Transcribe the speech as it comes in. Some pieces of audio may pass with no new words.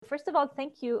first of all,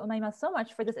 thank you, Umayma, so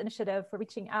much for this initiative, for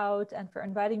reaching out and for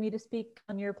inviting me to speak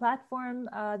on your platform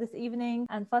this evening.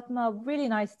 And Fatma, really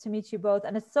nice to meet you both.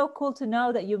 And it's so cool to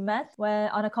know that you met when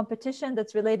on a competition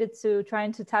that's related to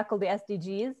trying to tackle the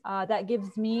SDGs. That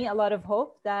gives me a lot of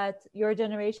hope that your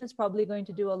generation is probably going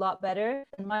to do a lot better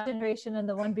than my generation and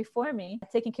the one before me,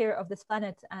 taking care of this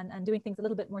planet and doing things a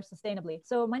little bit more sustainably.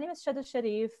 So my name is Shada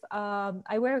Sharif.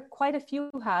 I wear quite a few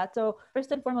hats. So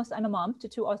first and foremost, I'm a mom to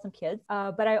two awesome kids.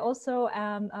 But I also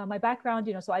am, my background,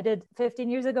 so I did 15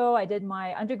 years ago, I did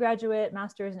my undergraduate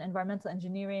master's in environmental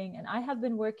engineering, and I have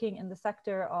been working in the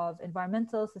sector of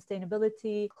environmental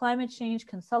sustainability, climate change,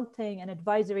 consulting, and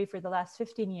advisory for the last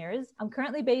 15 years. I'm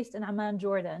currently based in Amman,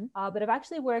 Jordan, but I've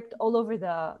actually worked all over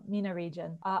the MENA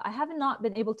region. I have not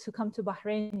been able to come to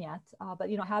Bahrain yet, but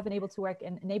I have been able to work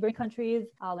in neighboring countries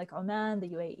like Oman, the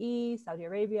UAE, Saudi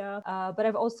Arabia. But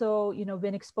I've also,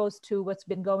 been exposed to what's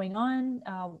been going on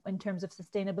in terms of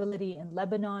sustainability in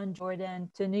Lebanon, Jordan,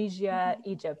 Tunisia,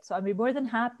 Egypt. So I'd be more than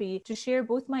happy to share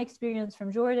both my experience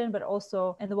from Jordan, but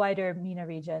also in the wider MENA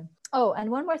region. Oh,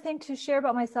 and one more thing to share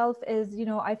about myself is,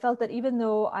 I felt that even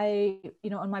though I,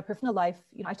 in my personal life,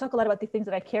 I talk a lot about the things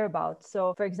that I care about.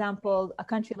 So, for example, a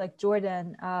country like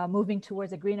Jordan moving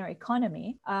towards a greener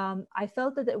economy, I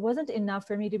felt that it wasn't enough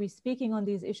for me to be speaking on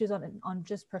these issues on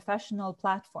just professional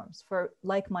platforms for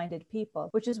like-minded people,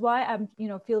 which is why I'm,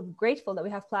 feel grateful that we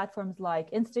have platforms like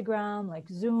Instagram, like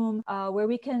Zoom, where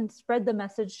we can spread the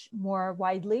message more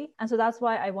widely. And so that's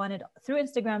why I wanted through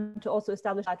Instagram to also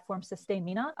establish platform Sustain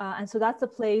MENA. And so that's a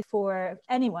place for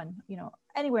anyone,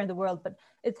 anywhere in the world, but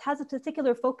it has a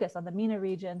particular focus on the MENA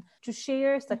region to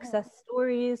share success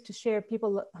stories, to share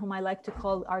people whom I like to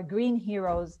call our green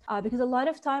heroes. Because a lot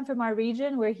of time from our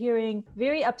region, we're hearing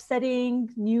very upsetting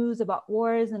news about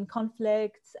wars and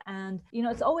conflicts. And,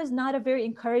 it's always not a very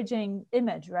encouraging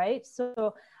image, right?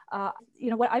 So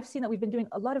what I've seen that we've been doing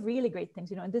a lot of really great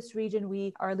things. In this region,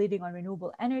 we are leading on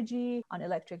renewable energy, on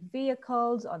electric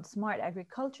vehicles, on smart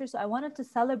agriculture. So I wanted to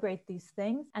celebrate these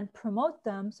things and promote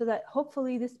them so that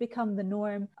hopefully this become the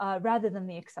norm rather than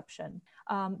the exception.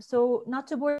 So not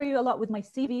to bore you a lot with my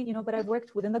CV, but I've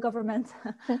worked within the government.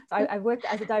 So I've worked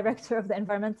as a director of the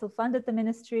environmental fund at the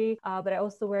ministry, but I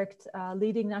also worked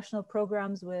leading national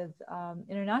programs with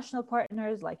international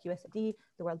partners like USAID,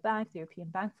 the World Bank, the European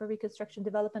Bank for Reconstruction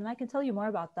Development. And I can tell you more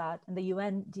about that, and the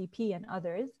UNDP and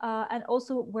others, and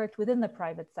also worked within the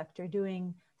private sector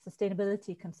doing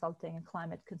sustainability consulting and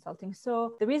climate consulting.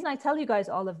 So the reason I tell you guys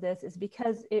all of this is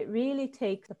because it really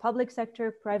takes the public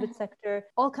sector, private sector,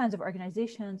 all kinds of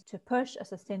organizations to push a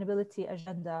sustainability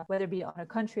agenda, whether it be on a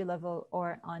country level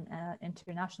or on an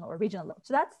international or regional level.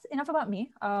 So that's enough about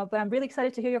me, but I'm really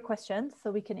excited to hear your questions so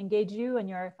we can engage you and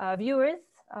your viewers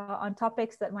on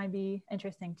topics that might be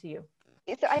interesting to you.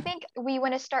 So I think we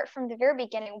want to start from the very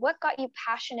beginning. What got you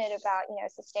passionate about,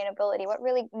 sustainability? What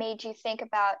really made you think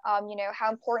about,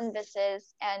 how important this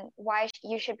is and why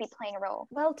you should be playing a role?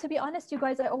 Well, to be honest, you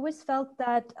guys, I always felt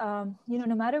that,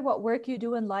 no matter what work you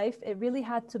do in life, it really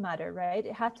had to matter, right?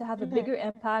 It had to have a bigger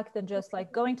impact than just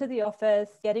like going to the office,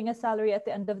 getting a salary at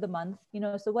the end of the month.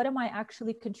 So what am I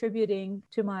actually contributing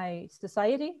to my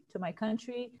society, to my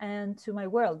country, and to my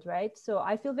world, right? So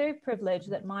I feel very privileged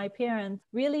that my parents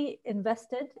really invested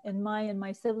in my and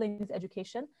my siblings'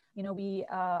 education. We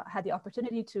had the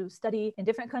opportunity to study in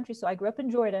different countries. So I grew up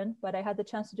in Jordan, but I had the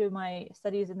chance to do my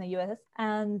studies in the US.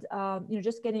 And,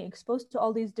 just getting exposed to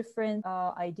all these different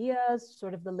ideas,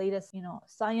 sort of the latest,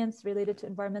 science related to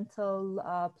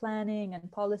environmental planning and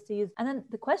policies. And then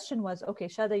the question was, okay,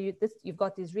 Shada, you've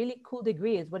got these really cool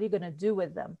degrees. What are you going to do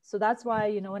with them? So that's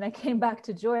why, when I came back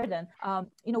to Jordan,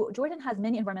 Jordan has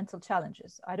many environmental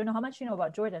challenges. I don't know how much you know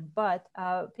about Jordan, but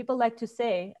people like to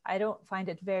say, I don't find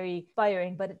it very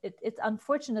inspiring, but it's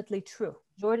unfortunately true.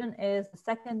 Jordan is the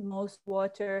second most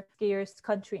water scarce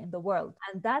country in the world.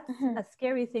 And that's a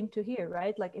scary thing to hear,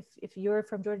 right? Like if you're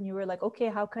from Jordan, you were like, okay,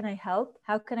 how can I help?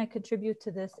 How can I contribute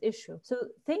to this issue? So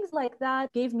things like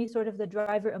that gave me sort of the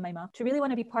driver, Umayma, to really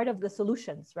want to be part of the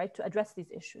solutions, right? To address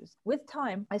these issues. With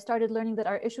time, I started learning that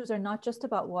our issues are not just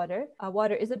about water.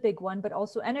 Water is a big one, but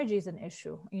also energy is an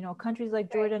issue. Countries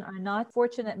like Jordan are not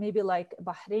fortunate, maybe like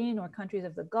Bahrain or countries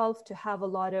of the Gulf, to have a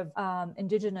lot of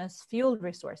indigenous fuel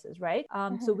resources, right?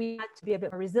 So we had to be a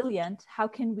bit more resilient. How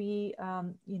can we,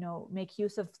 make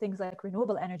use of things like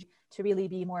renewable energy to really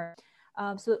be more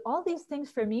So all these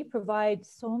things for me provide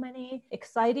so many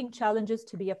exciting challenges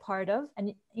to be a part of.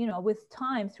 And, with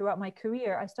time throughout my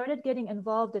career, I started getting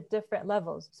involved at different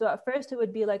levels. So at first it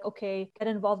would be like, okay, get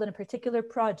involved in a particular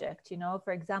project.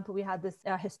 For example, we had this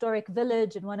historic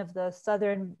village in one of the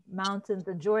southern mountains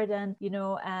in Jordan,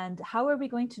 and how are we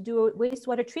going to do a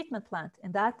wastewater treatment plant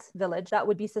in that village that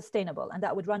would be sustainable and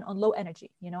that would run on low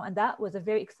energy, and that was a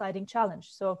very exciting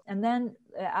challenge. So, and then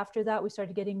after that, we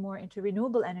started getting more into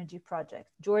renewable energy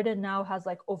projects. Jordan now has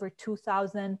like over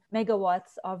 2,000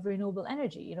 megawatts of renewable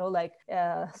energy, like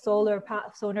solar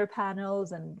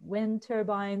panels and wind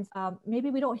turbines.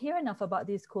 Maybe we don't hear enough about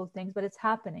these cool things, but it's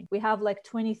happening. We have like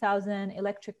 20,000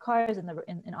 electric cars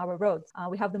in our roads.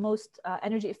 We have the most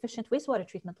energy efficient wastewater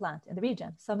treatment plant in the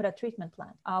region, Samra treatment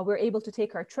plant. We're able to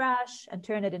take our trash and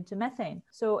turn it into methane.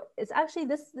 So it's actually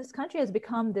this country has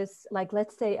become this, like,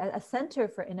 let's say a center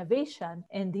for innovation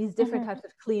in these different types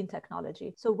of clean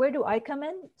technology. So where do I come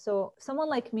in? So someone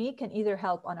like me can either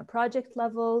help on a project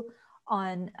level,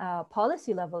 on a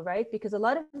policy level, right? Because a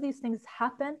lot of these things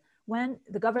happen when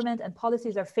the government and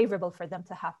policies are favorable for them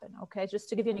to happen. Okay, just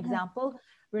to give you an example,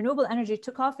 renewable energy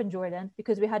took off in Jordan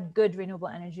because we had good renewable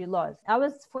energy laws. I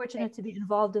was fortunate to be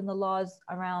involved in the laws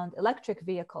around electric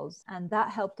vehicles, and that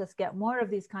helped us get more of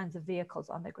these kinds of vehicles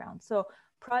on the ground. So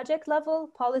project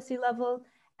level, policy level.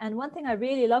 And one thing I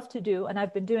really love to do, and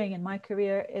I've been doing in my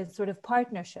career, is sort of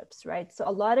partnerships, right? So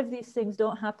a lot of these things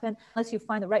don't happen unless you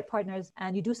find the right partners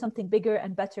and you do something bigger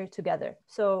and better together.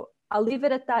 So I'll leave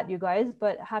it at that, you guys,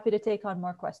 but happy to take on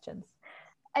more questions.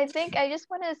 I think I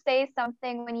just want to say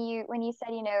something when you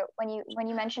said, when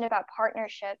you mentioned about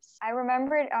partnerships. I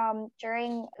remembered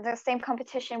during the same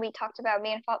competition we talked about,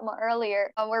 me and Fatma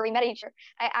earlier, where we met each other.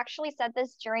 I actually said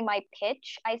this during my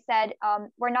pitch. I said,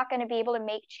 we're not going to be able to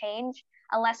make change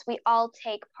unless we all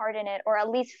take part in it, or at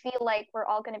least feel like we're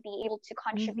all going to be able to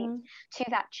contribute to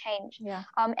that change. Yeah.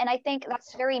 And I think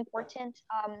that's very important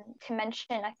to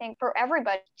mention, I think, for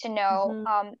everybody to know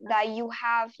that you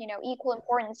have, equal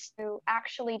importance to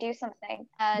actually do something.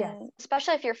 And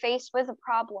especially if you're faced with a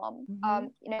problem,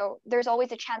 there's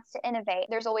always a chance to innovate.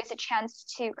 There's always a chance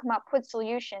to come up with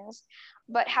solutions.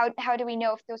 But how do we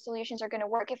know if those solutions are going to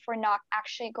work if we're not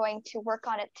actually going to work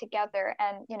on it together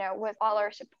and, with all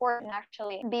our support and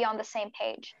actually be on the same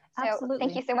page? So Absolutely.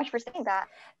 Thank you so much for saying that.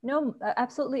 No,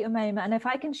 absolutely, Umayma. And if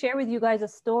I can share with you guys a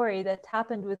story that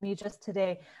happened with me just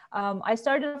today. I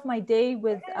started off my day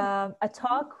with a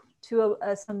talk to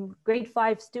some grade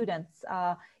 5 students,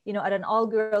 at an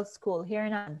all-girls school here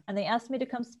in Amman. And they asked me to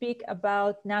come speak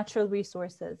about natural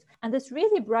resources. And this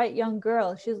really bright young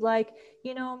girl, she's like,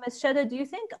 Ms. Shada, do you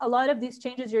think a lot of these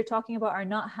changes you're talking about are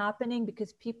not happening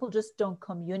because people just don't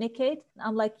communicate?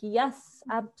 I'm like, yes,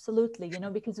 absolutely,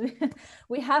 because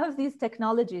we have these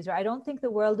technologies, right? I don't think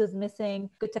the world is missing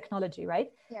good technology,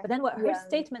 right? Yeah. But then what her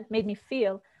statement made me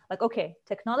feel like, okay,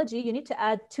 technology, you need to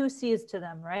add 2 C's to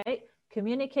them, right?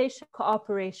 Communication,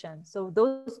 cooperation. So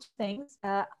those 2 things,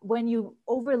 when you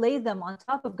overlay them on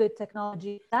top of good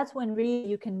technology, that's when really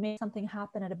you can make something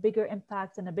happen at a bigger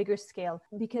impact and a bigger scale.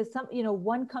 Because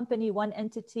one company, one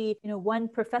entity, one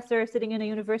professor sitting in a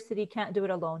university can't do it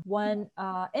alone. One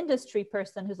industry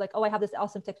person who's like, oh, I have this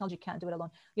awesome technology, can't do it alone.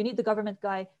 You need the government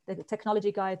guy, the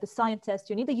technology guy, the scientist,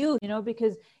 you need the youth,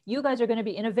 because you guys are going to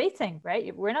be innovating,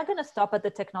 right? We're not going to stop at the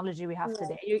technology we have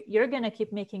today. You're going to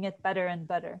keep making it better and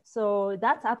better. So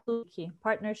that's absolutely key.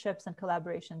 Partnerships and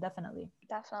collaboration, definitely.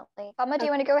 Definitely. Fatma, do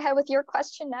you want to go ahead with your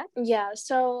question next? Yeah.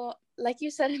 So like you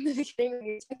said in the beginning when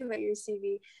you were talking about your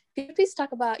CV, could you please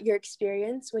talk about your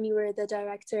experience when you were the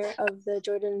director of the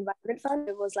Jordan Environment Fund?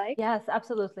 It was like? Yes,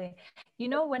 absolutely.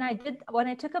 When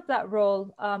I took up that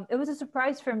role, it was a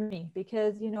surprise for me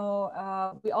because,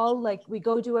 we all we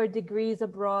go do our degrees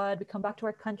abroad, we come back to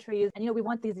our countries and, we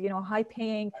want these, high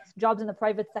paying jobs in the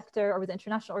private sector or with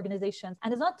international organizations.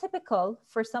 And it's not typical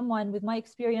for someone with my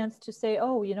experience to say,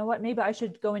 oh, you know what, maybe I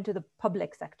should go into the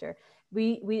public sector.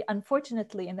 We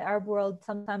unfortunately in the Arab world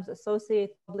sometimes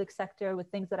associate public sector with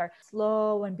things that are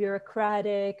slow and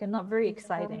bureaucratic and not very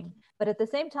exciting. But at the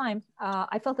same time,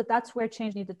 I felt that that's where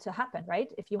change needed to happen,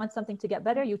 right? If you want something to get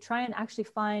better, you try and actually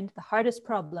find the hardest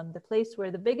problem, the place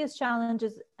where the biggest challenge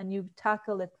is, and you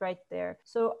tackle it right there.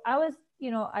 So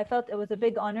I felt it was a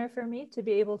big honor for me to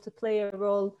be able to play a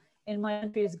role in my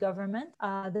country's government.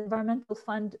 The environmental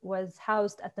fund was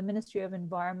housed at the Ministry of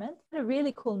Environment. A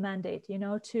really cool mandate,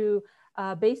 to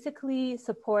basically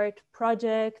support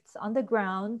projects on the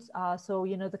ground. So,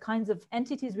 the kinds of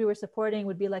entities we were supporting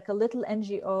would be like a little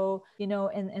NGO,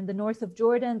 in the north of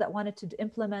Jordan that wanted to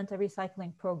implement a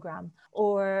recycling program,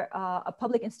 or a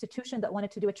public institution that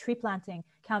wanted to do a tree planting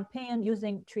campaign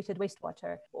using treated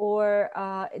wastewater, or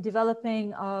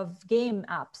developing of game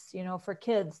apps, for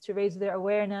kids to raise their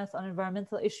awareness on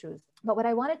environmental issues. But what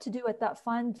I wanted to do at that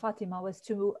fund, Fatima, was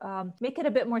to make it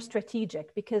a bit more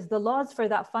strategic, because the laws for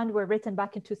that fund were written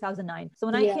back in 2009. So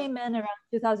when I came in around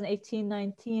 2018,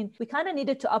 19, we kind of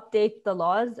needed to update the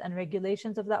laws and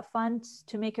regulations of that fund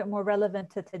to make it more relevant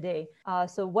to today.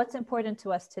 So what's important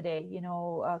to us today?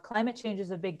 Climate change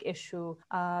is a big issue,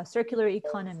 circular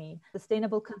economy,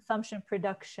 sustainable consumption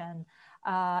production,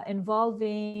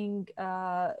 involving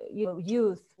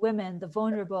youth, women, the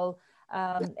vulnerable,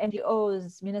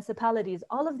 NGOs, municipalities,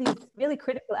 all of these really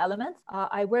critical elements.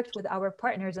 I worked with our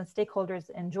partners and stakeholders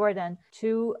in Jordan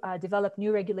to develop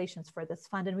new regulations for this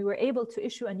fund. And we were able to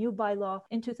issue a new bylaw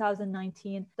in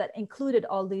 2019 that included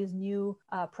all these new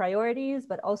priorities,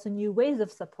 but also new ways of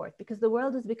support, because the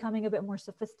world is becoming a bit more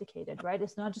sophisticated, right?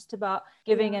 It's not just about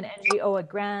giving an NGO a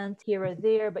grant here or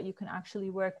there, but you can actually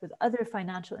work with other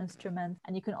financial instruments.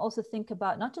 And you can also think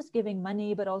about not just giving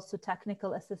money, but also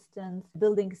technical assistance,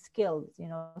 building skills.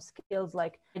 Skills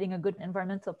like writing a good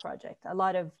environmental project. A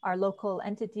lot of our local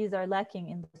entities are lacking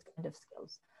in those kind of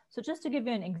skills. So just to give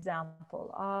you an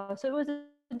example, so it was a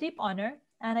deep honor.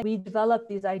 And we developed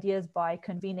these ideas by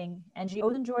convening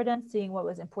NGOs in Jordan, seeing what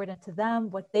was important to them,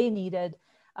 what they needed,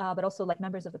 but also like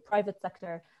members of the private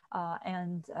sector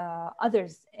and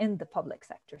others in the public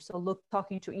sector. So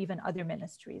talking to even other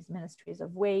ministries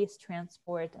of waste,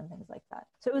 transport, and things like that.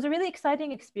 So it was a really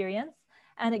exciting experience.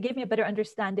 And it gave me a better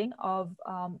understanding of,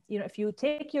 if you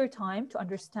take your time to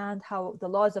understand how the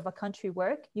laws of a country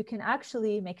work, you can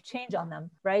actually make change on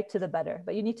them, right, to the better.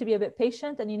 But you need to be a bit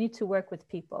patient and you need to work with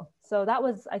people. So that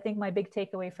was, I think, my big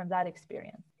takeaway from that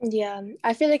experience. Yeah,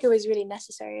 I feel like it was really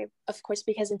necessary, of course,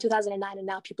 because in 2009 and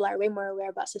now people are way more aware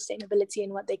about sustainability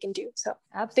and what they can do. So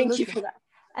Absolutely. Thank you for that.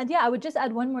 And I would just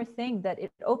add one more thing, that it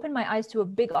opened my eyes to a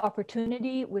big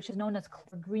opportunity, which is known as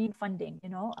green funding.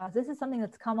 This is something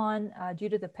that's come on due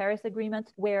to the Paris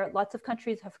Agreement, where lots of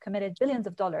countries have committed billions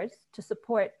of dollars to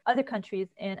support other countries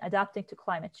in adapting to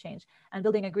climate change and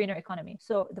building a greener economy.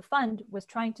 So the fund was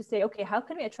trying to say, okay, how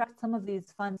can we attract some of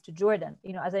these funds to Jordan?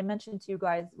 As I mentioned to you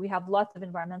guys, we have lots of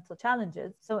environmental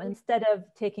challenges. So instead of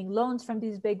taking loans from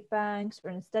these big banks,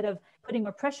 or instead of putting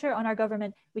more pressure on our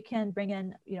government, we can bring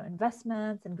in,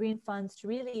 investments and green funds to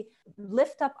really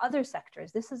lift up other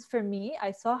sectors. This is, for me,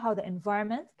 I saw how the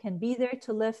environment can be there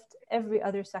to lift every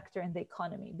other sector in the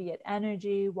economy, be it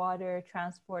energy, water,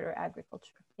 transport, or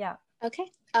agriculture. Yeah.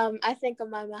 Okay. I think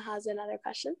Umayma has another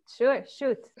question. Sure,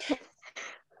 shoot.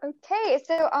 Okay,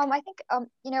 so I think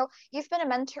you've been a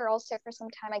mentor also for some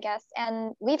time, I guess,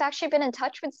 and we've actually been in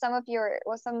touch with some of your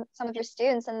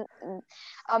students,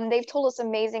 and they've told us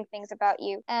amazing things about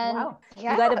you. And wow, you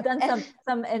guys have done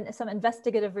some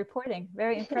investigative reporting.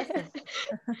 Very impressive.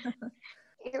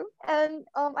 And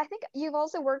I think you've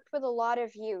also worked with a lot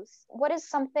of youth. What is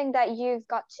something that you've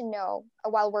got to know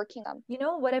while working on?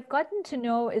 What I've gotten to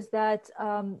know is that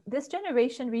this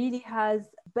generation really has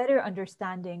better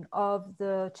understanding of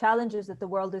the challenges that the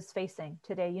world is facing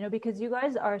today, because you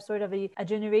guys are sort of a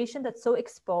generation that's so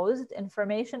exposed.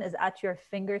 Information is at your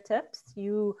fingertips.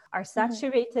 You are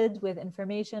saturated with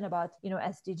information about,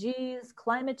 SDGs,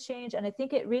 climate change, and I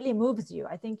think it really moves you.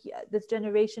 I think this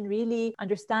generation really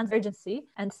understands urgency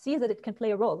and sees that it can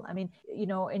play a role. I mean,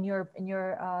 in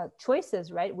your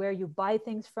choices, right, where you buy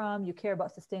things from, you care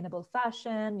about sustainable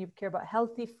fashion, you care about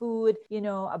healthy food,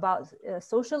 about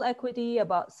social equity,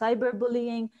 about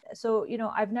cyberbullying. So,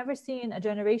 I've never seen a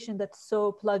generation that's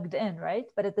so plugged in, right?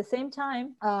 But at the same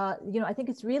time, I think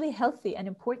it's really healthy and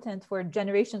important for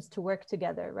generations to work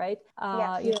together, right?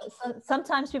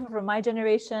 Sometimes people from my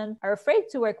generation are afraid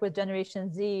to work with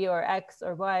Generation Z or X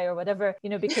or Y or whatever,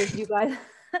 because you guys...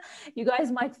 you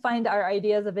guys might find our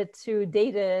ideas a bit too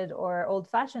dated or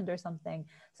old-fashioned or something.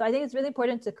 So I think it's really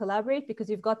important to collaborate, because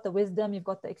you've got the wisdom, you've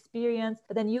got the experience,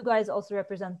 but then you guys also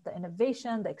represent the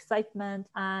innovation, the excitement,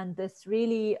 and this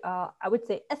really, I would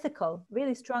say, ethical,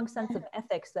 really strong sense of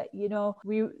ethics that,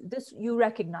 you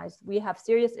recognize we have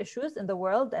serious issues in the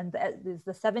world, and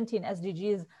the 17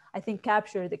 SDGs, I think,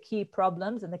 capture the key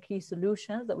problems and the key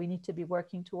solutions that we need to be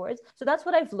working towards. So that's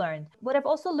what I've learned. What I've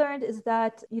also learned is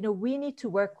that, we need to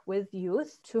work work with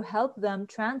youth to help them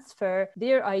transfer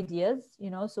their ideas,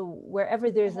 so wherever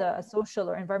there's a social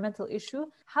or environmental issue,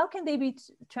 how can they be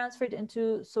transferred into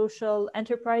social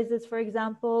enterprises, for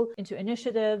example, into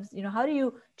initiatives? How do you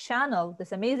channel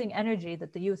this amazing energy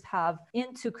that the youth have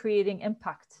into creating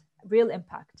impact, real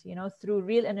impact, through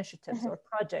real initiatives or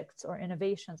projects or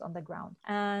innovations on the ground?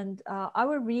 And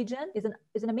our region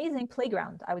is an amazing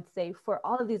playground, I would say, for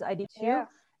all of these ideas too.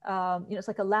 It's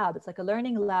like a lab, it's like a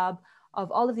learning lab of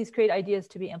all of these great ideas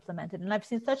to be implemented. And I've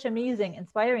seen such amazing,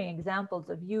 inspiring examples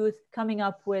of youth coming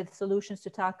up with solutions to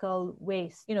tackle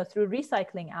waste, through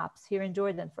recycling apps here in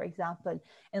Jordan, for example.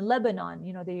 In Lebanon,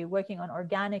 they're working on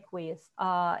organic waste.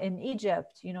 In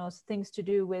Egypt, things to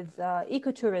do with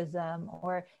ecotourism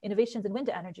or innovations in wind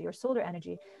energy or solar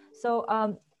energy. So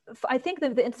I think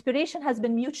that the inspiration has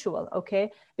been mutual,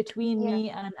 between me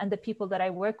and the people that I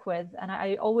work with. And I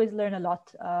always learn a lot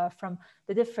from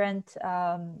the different,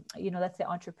 let's say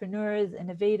entrepreneurs,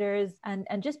 innovators,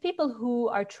 and just people who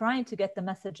are trying to get the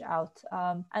message out.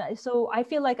 And so I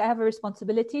feel like I have a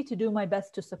responsibility to do my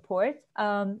best to support.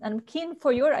 And I'm keen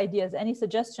for your ideas, any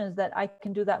suggestions that I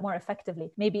can do that more effectively.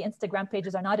 Maybe Instagram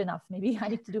pages are not enough. Maybe I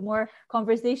need to do more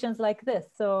conversations like this.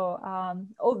 So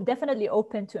definitely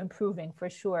open to improving for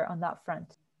sure on that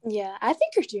front. Yeah, I think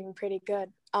you're doing pretty good,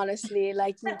 honestly.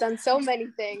 Like, you've done so many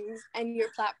things and your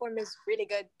platform is really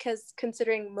good, because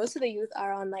considering most of the youth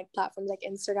are on like platforms like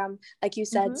Instagram, like you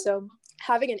said. So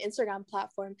having an Instagram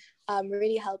platform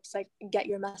really helps like get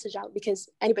your message out, because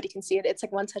anybody can see it. It's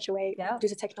like one touch away due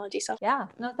to technology. So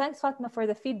no, thanks Fatma for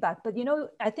the feedback. But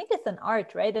I think it's an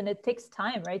art, right? And it takes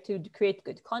time, right, to create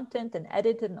good content and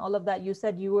edit and all of that. You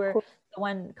said you were the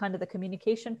one kind of the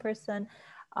communication person.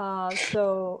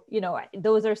 So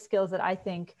those are skills that I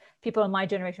think people in my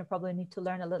generation probably need to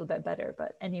learn a little bit better.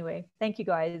 But anyway, thank you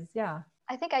guys.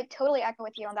 I think I totally echo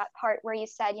with you on that part where you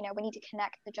said, we need to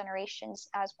connect the generations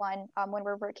as one when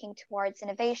we're working towards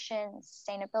innovation,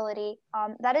 sustainability.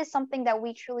 That is something that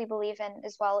we truly believe in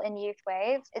as well in Youth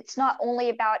Wave. It's not only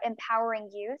about empowering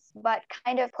youth, but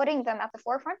kind of putting them at the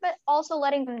forefront, but also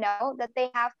letting them know that they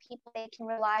have people they can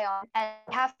rely on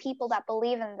and have people that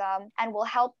believe in them and will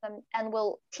help them and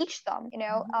will teach them,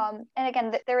 and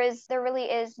again, there really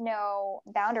is no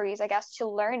boundaries, I guess, to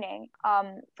learning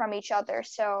from each other.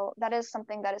 So that is something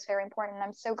that is very important. And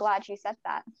I'm so glad you said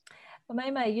that.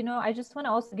 Umayma, I just want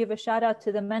to also give a shout out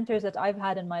to the mentors that I've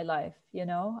had in my life.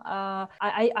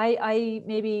 I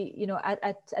maybe,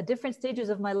 at different stages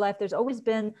of my life, there's always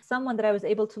been someone that I was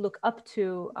able to look up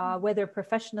to, whether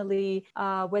professionally,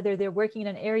 whether they're working in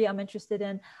an area I'm interested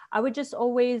in. I would just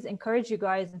always encourage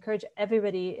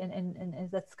everybody in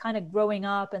that's kind of growing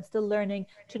up and still learning,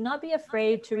 to not be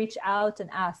afraid to reach out and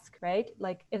ask, right?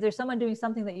 Like, if there's someone doing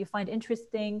something that you find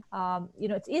interesting,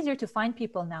 it's easier to find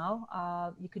people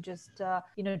now. You could just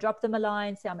drop them a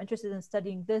line, say, I'm interested in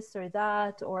studying this or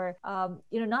that, or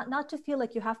not to feel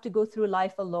like you have to go through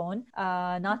life alone,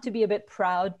 not to be a bit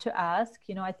proud to ask.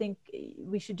 I think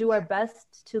we should do our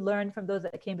best to learn from those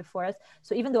that came before us.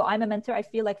 So even though I'm a mentor, I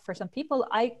feel like for some people,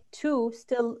 I too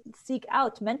still seek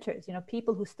out mentors,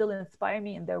 people who still inspire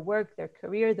me in their work, their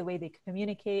career, the way they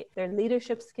communicate, their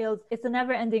leadership skills. It's a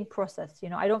never-ending process.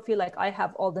 I don't feel like I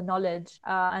have all the knowledge,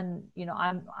 and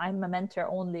I'm a mentor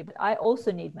only, but I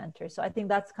also need mentors. So I think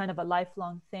that's kind of a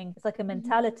lifelong thing. It's like a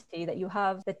mentality that you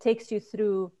have that takes you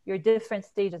through your different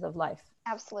stages of life.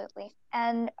 Absolutely.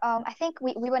 And I think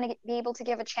we want to be able to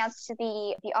give a chance to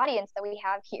the audience that we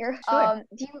have here. Sure.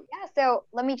 So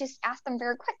let me just ask them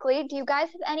very quickly. Do you guys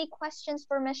have any questions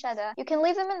for Ms. Shada? You can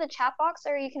leave them in the chat box,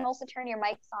 or you can also turn your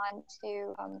mics on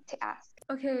to ask.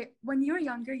 Okay, when you were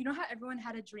younger, you know how everyone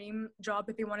had a dream job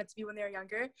that they wanted to be when they were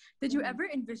younger? Did you ever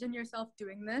envision yourself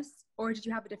doing this, or did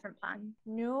you have a different plan?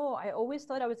 No, I always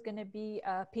thought I was going to be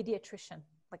a pediatrician,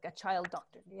 like a child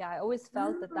doctor. Yeah, I always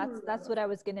felt that that's what I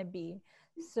was going to be.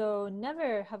 So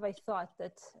never have I thought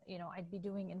that, I'd be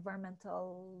doing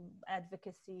environmental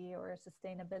advocacy or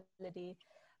sustainability.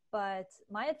 But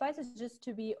my advice is just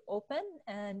to be open,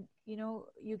 and,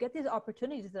 you get these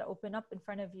opportunities that open up in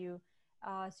front of you.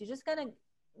 So you just kind of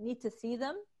need to see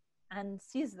them and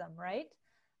seize them, right?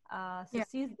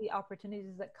 Seize the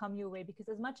opportunities that come your way, because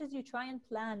as much as you try and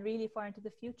plan really far into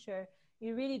the future,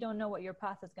 you really don't know what your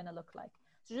path is going to look like.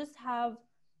 So just have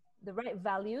the right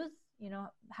values,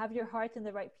 have your heart in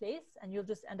the right place, and you'll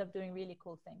just end up doing really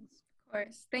cool things. Of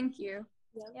course. Thank you.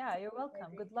 Yeah, you're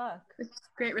welcome. Good luck.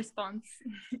 Great response.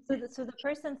 So the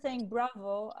person saying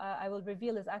bravo, I will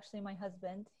reveal, is actually my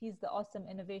husband. He's the awesome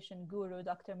innovation guru,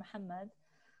 Dr. Muhammad,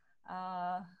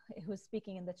 who's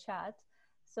speaking in the chat.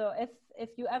 So if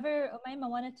you ever, Umayma,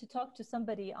 wanted to talk to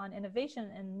somebody on innovation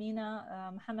in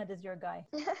MENA, Mohammed is your guy.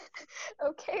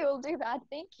 Okay, we'll do that.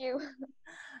 Thank you.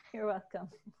 You're welcome.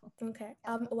 Okay.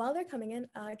 While they're coming in,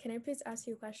 can I please ask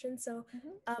you a question? So,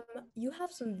 you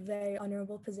have some very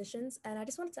honorable positions, and I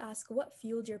just wanted to ask, what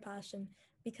fueled your passion?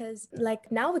 Because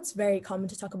like now it's very common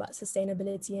to talk about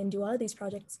sustainability and do all of these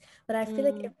projects, but I feel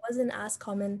like it wasn't as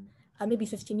common maybe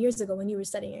 15 years ago when you were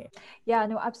studying it. Yeah,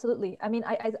 no, absolutely. I mean,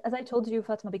 as I told you,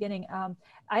 Fatima, beginning,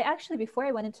 I actually, before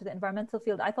I went into the environmental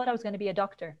field, I thought I was going to be a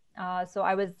doctor. So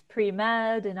I was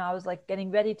pre-med and I was like getting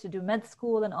ready to do med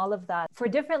school and all of that. For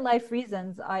different life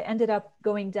reasons, I ended up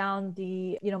going down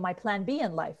the, my plan B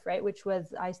in life, right? Which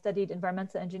was I studied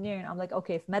environmental engineering. I'm like,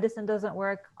 okay, if medicine doesn't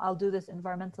work, I'll do this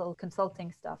environmental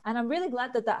consulting stuff. And I'm really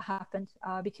glad that that happened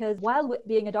because while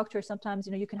being a doctor, sometimes,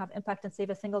 you can have impact and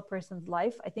save a single person's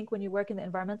life. I think when you work in the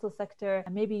environmental sector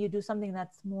and maybe you do something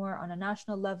that's more on a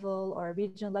national level or a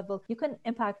regional level, you can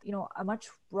impact, a much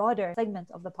broader segment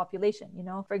of the population.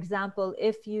 For example,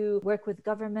 if you work with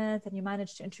government and you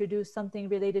manage to introduce something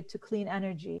related to clean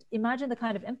energy, imagine the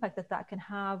kind of impact that that can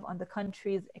have on the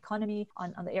country's economy,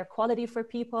 on the air quality for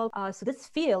people. So this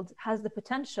field has the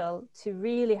potential to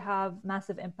really have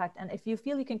massive impact. And if you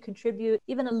feel you can contribute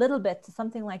even a little bit to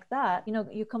something like that,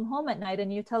 you come home at night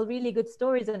and you tell really good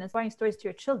stories and inspiring stories to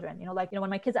your children. When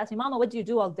my kids ask me, Mama, what do you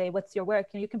do all day? What's your work?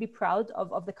 You can be proud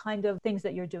of the kind of things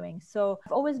that you're doing. So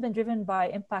I've always been driven by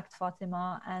impact,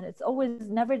 Fatima, and it's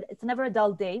never a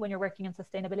dull day when you're working in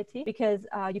sustainability because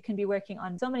you can be working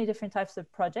on so many different types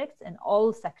of projects in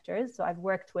all sectors. So I've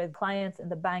worked with clients in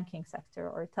the banking sector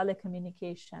or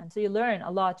telecommunication. So you learn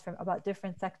a lot about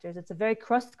different sectors. It's a very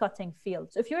cross-cutting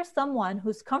field. So if you're someone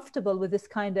who's comfortable with this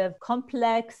kind of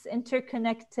complex,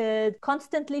 interconnected,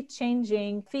 constantly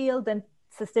changing field, then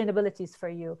sustainability is for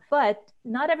you. But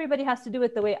not everybody has to do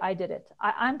it the way I did it.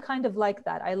 I'm kind of like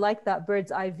that. I like that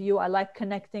bird's eye view. I like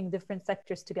connecting different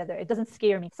sectors together. It doesn't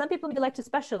scare me. Some people maybe like to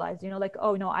specialize, like,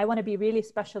 oh, no, I want to be really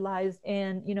specialized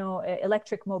in,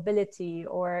 electric mobility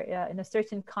or in a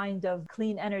certain kind of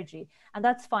clean energy. And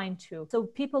that's fine too. So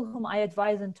people whom I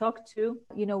advise and talk to,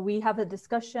 we have a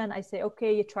discussion. I say,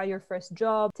 okay, you try your first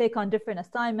job, take on different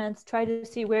assignments, try to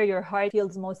see where your heart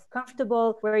feels most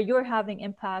comfortable, where you're having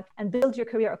impact, and build your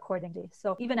career accordingly.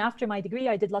 So even after my degree,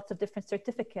 I did lots of different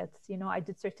certificates. I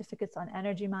did certificates on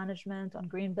energy management, on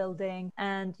green building.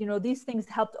 And, these things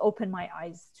helped open my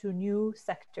eyes to new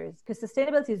sectors because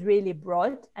sustainability is really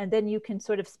broad. And then you can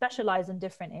sort of specialize in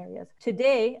different areas.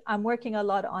 Today, I'm working a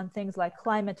lot on things like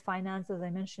climate finance, as I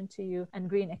mentioned to you, and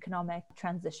green economic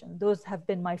transition. Those have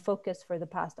been my focus for the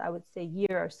past, I would say,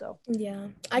 year or so. Yeah,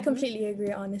 I completely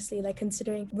agree, honestly. Like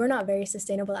considering we're not very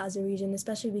sustainable as a region,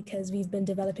 especially because we've been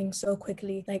developing so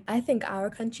quickly. Like I think our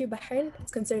country, Bahrain,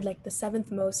 it's considered like the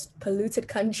 7th most polluted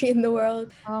country in the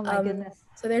world. Oh my goodness.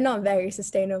 So they're not very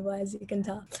sustainable, as you can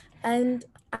tell. And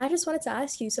I just wanted to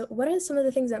ask you, so what are some of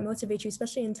the things that motivate you,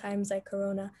 especially in times like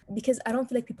Corona? Because I don't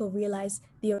feel like people realize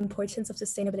the importance of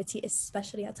sustainability,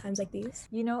 especially at times like these.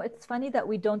 It's funny that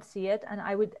we don't see it. And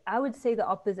I would say the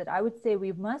opposite. I would say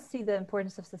we must see the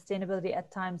importance of sustainability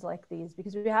at times like these,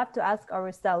 because we have to ask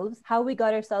ourselves how we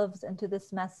got ourselves into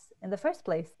this mess in the first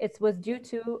place. It was due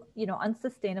to,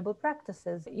 unsustainable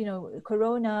practices.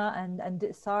 Corona and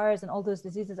SARS and all those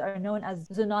diseases are known as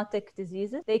zoonotic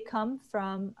diseases. They come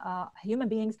from human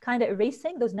beings kind of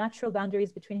erasing those natural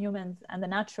boundaries between humans and the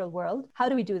natural world. How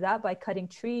do we do that? By cutting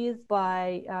trees,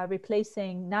 by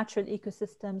replacing natural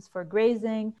ecosystems for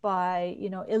grazing, by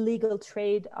illegal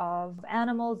trade of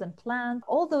animals and plants.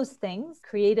 All those things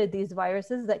created these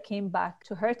viruses that came back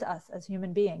to hurt us as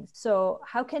human beings. So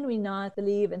how can we not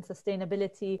believe in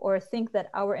sustainability or think that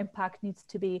our impact needs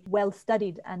to be well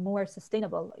studied and more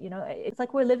sustainable? It's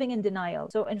like we're living in denial.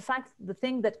 So in fact, the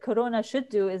thing that Corona should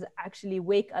do is actually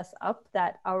wake us up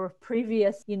that our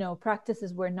previous,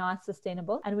 practices were not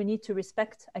sustainable, and we need to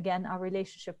respect again our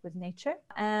relationship with nature.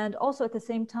 And also at the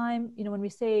same time, when we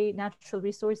say natural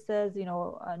resources,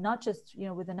 not just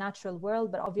with the natural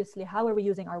world, but obviously how are we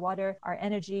using our water, our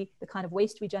energy, the kind of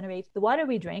waste we generate, the water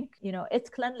we drink, its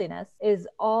cleanliness is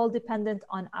all dependent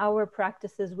on our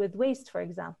practices with waste, for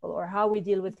example, or how we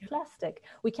deal with plastic.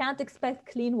 We can't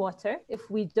expect clean water if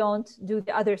we don't do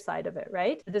the other side of it,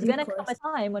 right? There's going to come a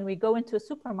time when we go into a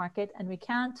supermarket and we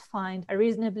can't find a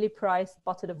reasonably priced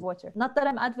bottle of water. Not that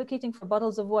I'm advocating for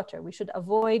bottles of water. We should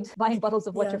avoid buying bottles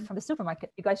of water from the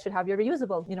supermarket. You guys should have your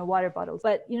reusable, water bottles.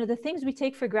 But, the things we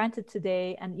take for granted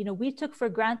today, and, we took for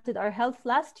granted our health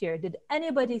last year. Did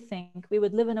anybody think we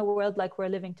would live in a world like we're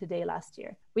living today last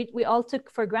year? We all took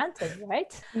for granted,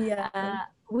 right? Yeah.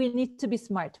 we need to be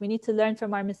smart. We need to learn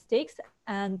from our mistakes.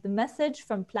 And the message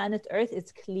from planet Earth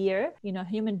is clear.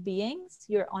 Human beings,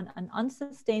 you're on an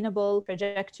unsustainable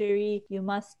trajectory. You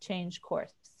must change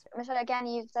course. Michelle, again,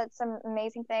 you've said some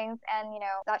amazing things, and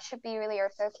that should be really our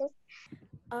focus.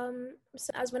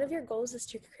 So as one of your goals is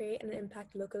to create an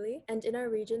impact locally and in our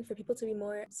region for people to be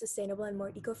more sustainable and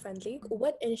more eco-friendly,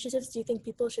 what initiatives do you think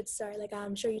people should start? Like,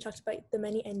 I'm sure you talked about the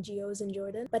many NGOs in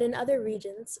Jordan, but in other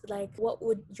regions, like, what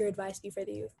would your advice be for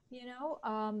the youth?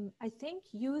 I think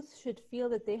youth should feel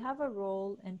that they have a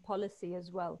role in policy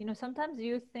as well. Sometimes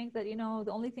youth think that,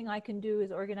 the only thing I can do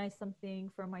is organize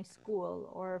something for my school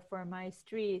or for my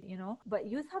street, but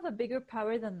youth have a bigger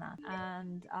power than that.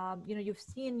 And, you've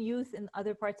seen youth in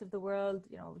other parts of the world.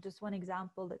 Just one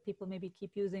example that people maybe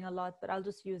keep using a lot, but I'll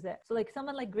just use it. So like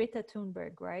someone like Greta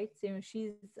Thunberg, right? So,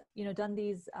 she's, done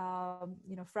these,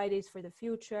 Fridays for the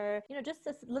Future, just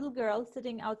this little girl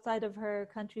sitting outside of her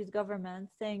country's government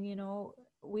saying,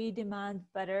 we demand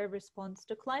better response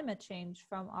to climate change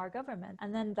from our government.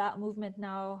 And then that movement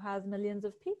now has millions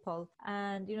of people.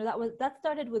 And, that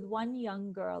started with one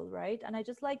young girl, right? And I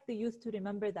just like the youth to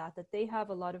remember that they have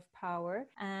a lot of power.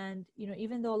 And,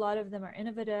 even though a lot of them are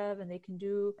innovative and they can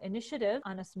do initiative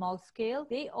on a small scale,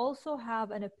 they also have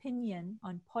an opinion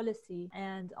on policy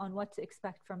and on what to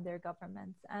expect from their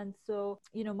governments. And so,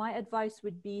 my advice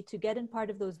would be to get in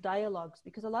part of those dialogues,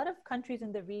 because a lot of countries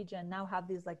in the region now have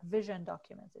these like vision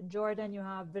documents. In Jordan, you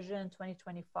have Vision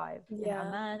 2025. In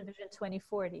Oman, Vision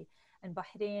 2040. In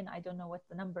Bahrain, I don't know what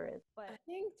the number is, but I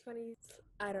think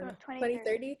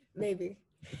 2030, maybe.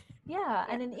 Yeah,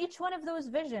 and in each one of those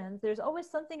visions, there's always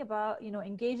something about,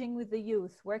 engaging with the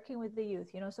youth, working with the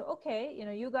youth, so, okay,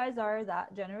 you guys are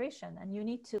that generation and you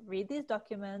need to read these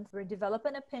documents, or develop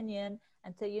an opinion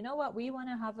and say, what, we want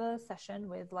to have a session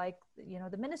with like,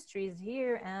 the ministries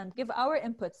here and give our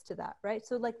inputs to that, right?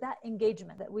 So like that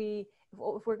engagement that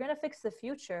if we're going to fix the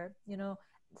future,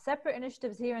 separate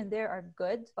initiatives here and there are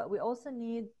good, but we also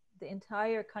need the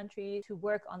entire country to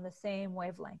work on the same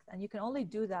wavelength. And you can only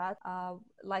do that,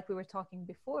 like we were talking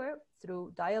before,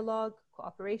 through dialogue,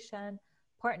 cooperation,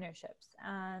 partnerships.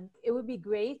 And it would be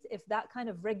great if that kind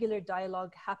of regular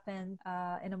dialogue happened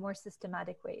in a more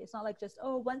systematic way. It's not like just,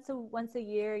 once a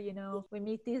year, we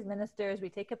meet these ministers, we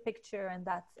take a picture and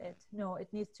that's it. No, it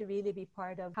needs to really be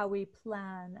part of how we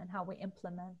plan and how we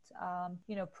implement,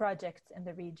 projects in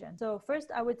the region. So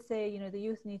first, I would say, the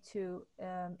youth need to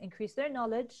increase their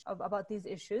knowledge about these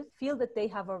issues, feel that they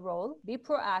have a role, be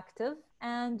proactive,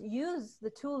 and use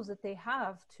the tools that they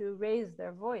have to raise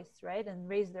their voice, right? And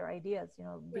raise their ideas,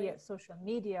 be it social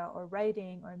media or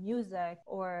writing or music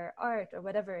or art or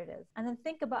whatever it is. And then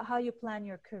think about how you plan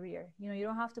your career. You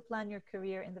don't have to plan your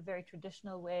career in the very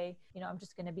traditional way. I'm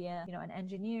just going to be an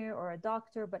engineer or a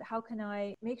doctor, but how can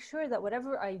I make sure that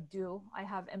whatever I do, I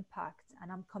have impact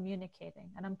and I'm communicating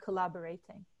and I'm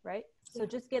collaborating, right? So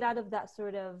just get out of that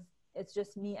sort of, it's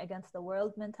just me against the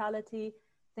world mentality.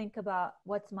 Think about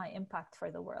what's my impact for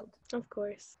the world. Of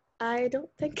course. I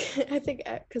think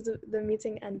because the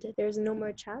meeting ended, there's no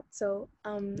more chat. So,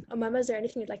 Umama, is there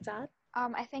anything you'd like to add?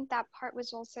 I think that part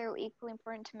was also equally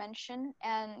important to mention.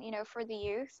 And, for the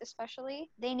youth especially,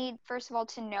 they need, first of all,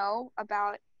 to know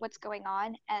about what's going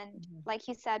on. And like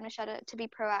you said, Shada, to be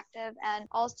proactive and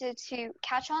also to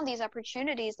catch on these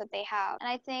opportunities that they have. And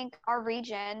I think our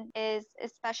region is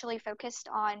especially focused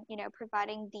on,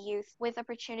 providing the youth with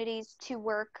opportunities to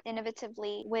work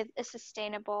innovatively with a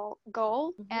sustainable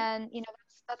goal. And,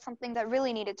 that's something that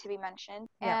really needed to be mentioned.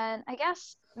 And I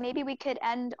guess maybe we could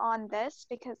end on this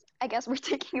because I guess we're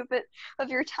taking a bit of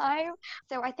your time.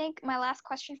 So I think my last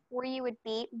question for you would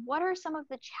be, what are some of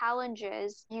the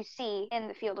challenges you see in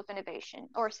the field of innovation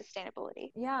or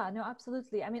sustainability? Yeah, no,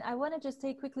 absolutely. I mean, I want to just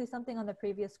say quickly something on the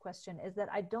previous question is that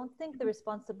I don't think the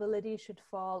responsibility should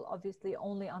fall obviously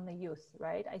only on the youth,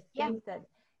 right? I think that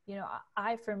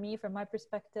from my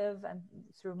perspective and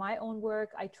through my own work,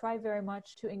 I try very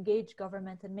much to engage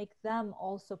government and make them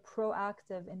also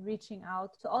proactive in reaching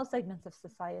out to all segments of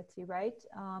society, right?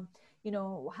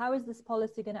 How is this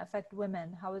policy going to affect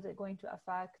women? How is it going to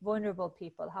affect vulnerable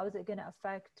people? How is it going to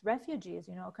affect refugees?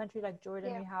 A country like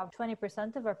Jordan, we have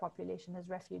 20% of our population as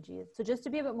refugees. So just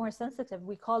to be a bit more sensitive,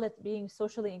 we call it being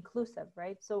socially inclusive,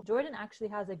 right? So Jordan actually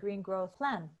has a green growth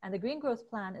plan. And the green growth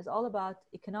plan is all about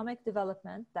economic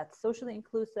development that's socially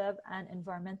inclusive and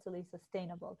environmentally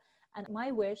sustainable. And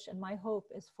my wish and my hope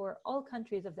is for all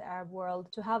countries of the Arab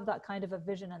world to have that kind of a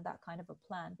vision and that kind of a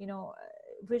plan.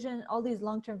 Vision, all these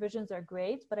long-term visions are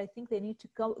great, but I think they need to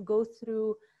go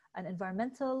through an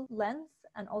environmental lens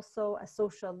and also a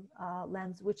social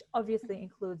lens, which obviously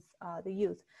includes the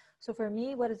youth. So for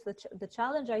me, what is the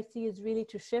challenge I see is really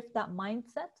to shift that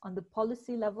mindset on the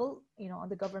policy level, on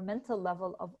the governmental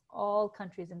level of all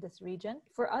countries in this region,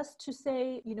 for us to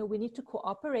say, we need to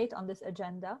cooperate on this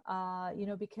agenda,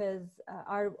 because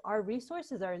our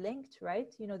resources are linked,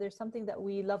 right? There's something that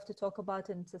we love to talk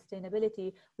about in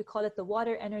sustainability. We call it the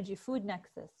water, energy, food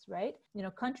nexus, right?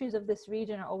 Countries of this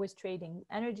region are always trading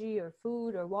energy or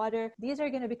food or water. These are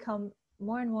going to become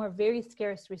more and more very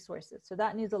scarce resources. So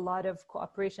that needs a lot of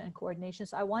cooperation and coordination.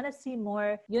 So I want to see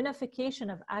more unification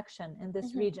of action in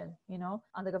this region,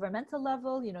 on the governmental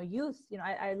level, youth.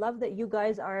 I love that you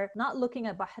guys are not looking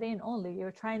at Bahrain only.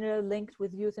 You're trying to link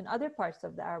with youth in other parts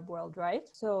of the Arab world, right?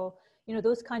 So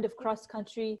those kind of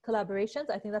cross-country collaborations,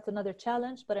 I think that's another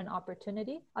challenge, but an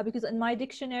opportunity. Because in my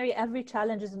dictionary, every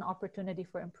challenge is an opportunity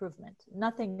for improvement.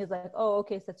 Nothing is like, oh,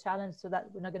 okay, it's a challenge, so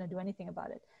that we're not going to do anything about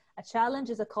it. A challenge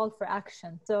is a call for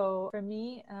action. So for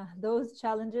me, those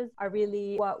challenges are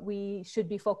really what we should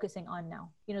be focusing on now.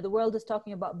 The world is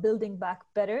talking about building back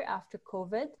better after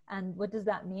COVID. And what does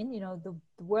that mean? The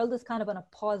world is kind of on a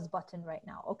pause button right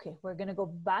now. Okay, we're going to go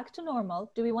back to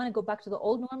normal. Do we want to go back to the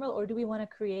old normal, or do we want to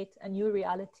create a new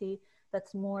reality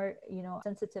that's more,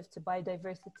 sensitive to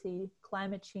biodiversity,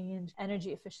 climate change,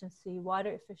 energy efficiency,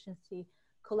 water efficiency,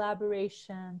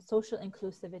 collaboration, social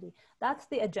inclusivity? That's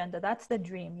the agenda. That's the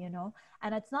dream,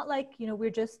 and it's not like,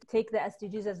 we're just take the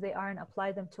SDGs as they are and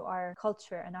apply them to our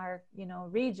culture and our,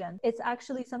 region. It's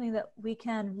actually something that we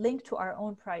can link to our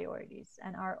own priorities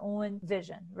and our own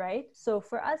vision, right? So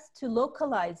for us to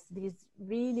localize these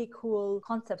really cool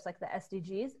concepts like the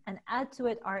SDGs and add to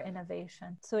it our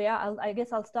innovation. So yeah, I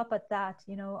guess I'll stop at that.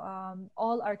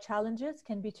 All our challenges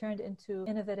can be turned into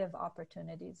innovative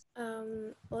opportunities.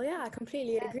 Well, yeah, I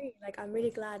completely agree. Like, I'm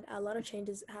really glad a lot of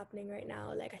changes happening right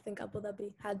now. Like, I think Abu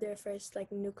Dhabi had their first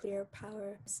nuclear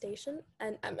power station,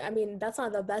 and I mean that's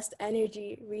not the best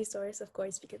energy resource, of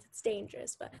course, because it's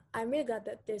dangerous, but I'm really glad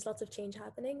that there's lots of change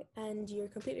happening, and you're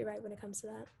completely right when it comes to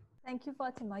that. Thank you,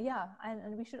 Fatima. Yeah,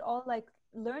 and we should all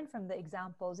learn from the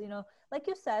examples. Like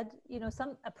you said,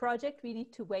 a project, we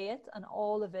need to weigh it on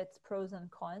all of its pros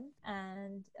and cons,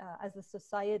 and as a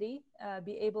society,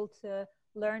 be able to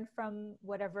learn from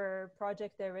whatever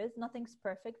project there is. Nothing's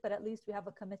perfect, but at least we have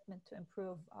a commitment to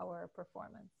improve our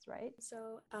performance, right?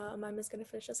 So Mama's going to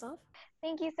finish us off.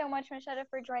 Thank you so much, Shada,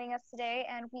 for joining us today.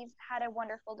 And we've had a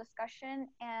wonderful discussion,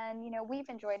 and, we've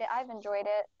enjoyed it. I've enjoyed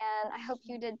it, and I hope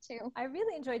you did too. I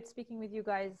really enjoyed speaking with you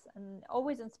guys, and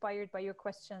always inspired by your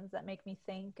questions that make me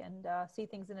think and see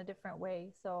things in a different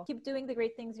way. So keep doing the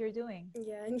great things you're doing.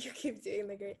 Yeah, and you keep doing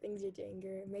the great things you're doing.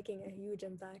 You're making a huge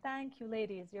impact. Thank you,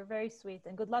 ladies. You're very sweet.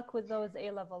 And good luck with those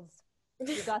A-levels.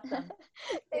 You got them.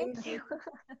 Thank you.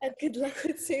 And good luck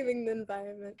with saving the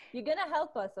environment. You're gonna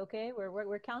help us, okay?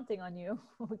 We're counting on you.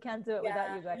 We can't do it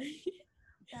without you guys.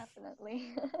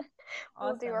 Definitely. Awesome.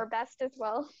 We'll do our best as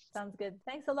well. Sounds good.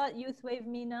 Thanks a lot, Youth Wave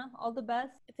Mina. All the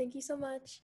best. Thank you so much.